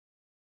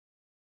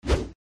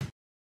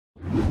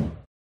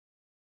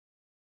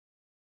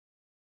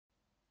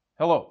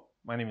Hello,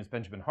 my name is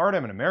Benjamin Hart.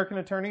 I'm an American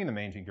attorney and the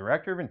Managing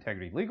Director of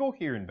Integrity Legal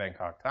here in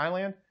Bangkok,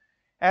 Thailand.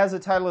 As the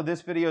title of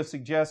this video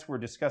suggests, we're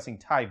discussing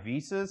Thai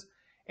visas,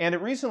 and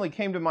it recently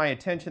came to my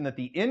attention that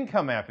the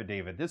income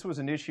affidavit, this was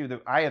an issue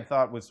that I had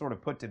thought was sort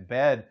of put to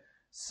bed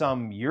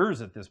some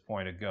years at this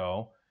point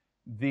ago,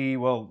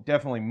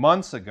 definitely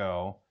months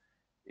ago.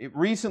 It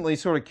recently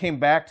sort of came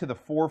back to the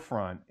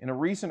forefront. In a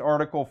recent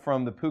article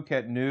from the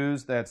Phuket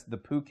News, that's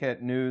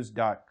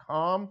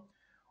thephuketnews.com,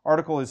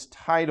 article is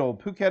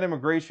titled, Phuket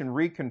Immigration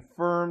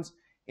Reconfirms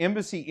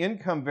Embassy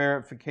Income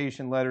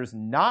Verification Letters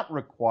Not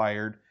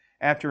Required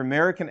After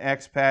American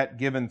Expat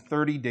Given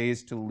 30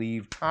 Days to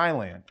Leave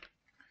Thailand.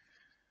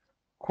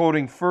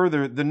 Quoting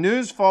further, the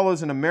news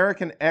follows an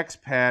American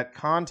expat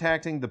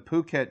contacting the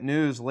Phuket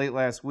News late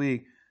last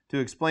week to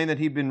explain that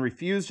he'd been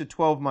refused a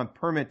 12-month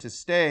permit to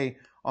stay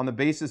on the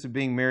basis of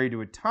being married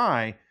to a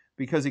Thai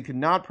because he could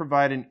not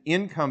provide an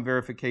income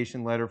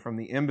verification letter from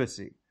the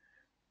embassy.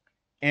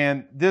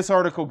 And this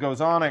article goes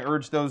on. I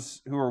urge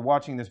those who are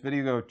watching this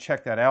video to go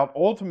check that out.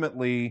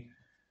 Ultimately,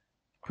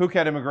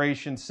 Phuket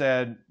Immigration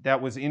said that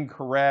was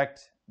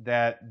incorrect,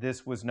 that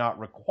this was not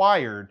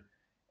required.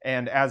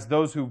 And as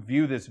those who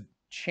view this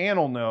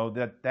channel know,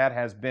 that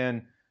has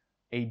been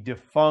a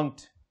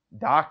defunct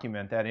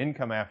document, that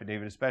income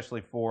affidavit, especially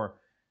for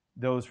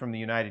those from the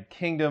United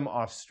Kingdom,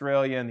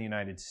 Australia, and the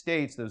United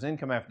States. Those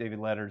income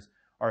affidavit letters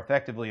are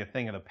effectively a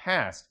thing of the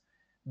past.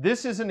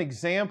 This is an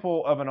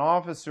example of an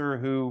officer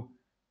who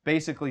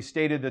basically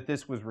stated that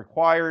this was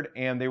required,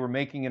 and they were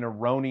making an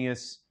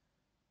erroneous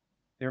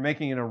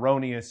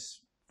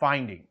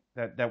finding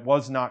that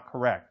was not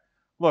correct.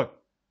 Look,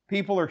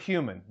 people are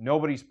human.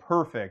 Nobody's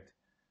perfect.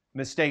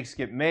 Mistakes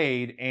get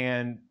made,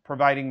 and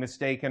providing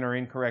mistaken or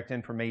incorrect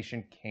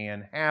information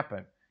can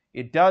happen.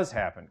 It does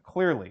happen,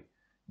 clearly.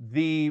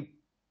 I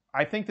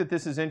think that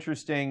this is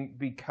interesting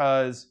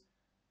because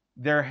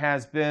there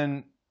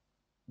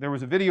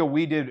was a video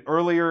we did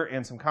earlier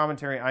and some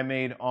commentary I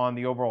made on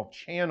the overall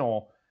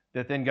channel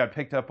that then got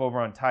picked up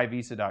over on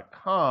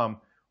ThaiVisa.com,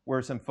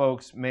 where some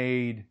folks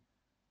made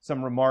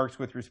some remarks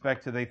with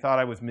respect to they thought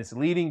I was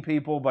misleading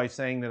people by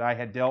saying that I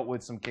had dealt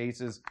with some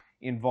cases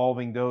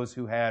involving those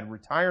who had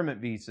retirement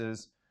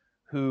visas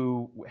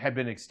who had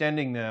been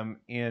extending them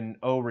in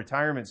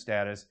retirement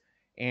status,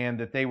 and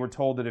that they were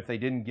told that if they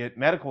didn't get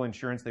medical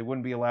insurance, they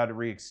wouldn't be allowed to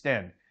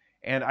re-extend.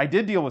 And I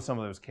did deal with some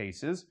of those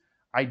cases.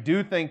 I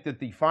do think that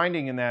the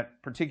finding in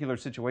that particular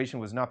situation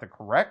was not the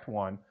correct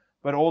one,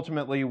 but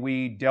ultimately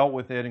we dealt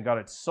with it and got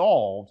it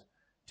solved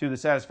to the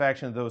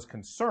satisfaction of those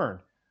concerned.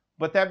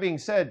 But that being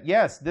said,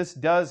 yes, this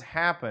does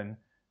happen.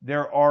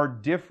 There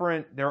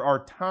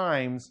are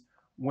times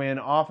when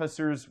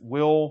officers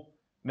will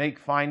make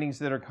findings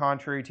that are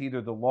contrary to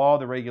either the law,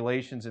 the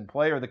regulations in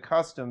play, or the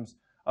customs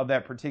of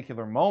that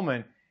particular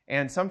moment,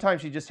 and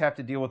sometimes you just have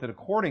to deal with it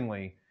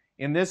accordingly.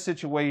 In this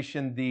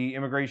situation, the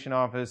immigration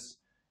office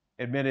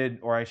admitted,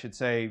 or I should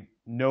say,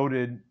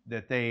 noted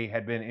that they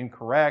had been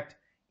incorrect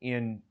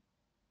in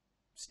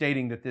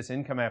stating that this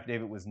income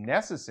affidavit was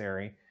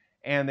necessary,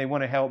 and they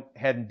went ahead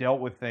and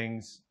dealt with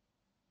things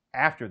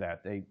after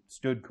that. They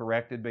stood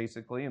corrected,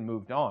 basically, and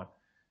moved on.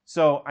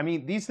 So, I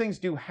mean, these things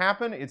do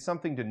happen. It's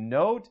something to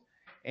note,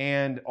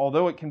 and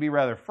although it can be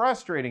rather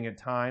frustrating at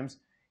times,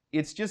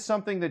 it's just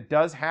something that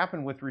does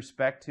happen with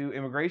respect to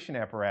immigration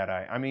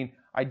apparatus. I mean,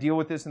 I deal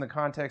with this in the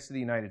context of the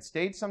United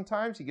States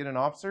sometimes. You get an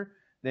officer,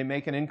 they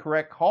make an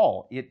incorrect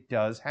call. It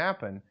does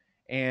happen,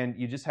 and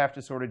you just have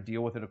to sort of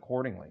deal with it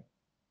accordingly.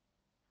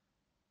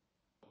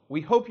 We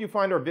hope you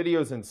find our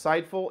videos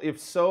insightful. If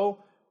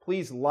so,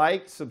 please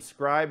like,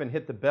 subscribe, and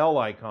hit the bell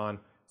icon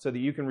so that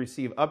you can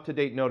receive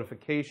up-to-date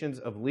notifications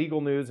of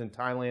legal news in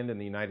Thailand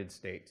and the United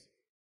States.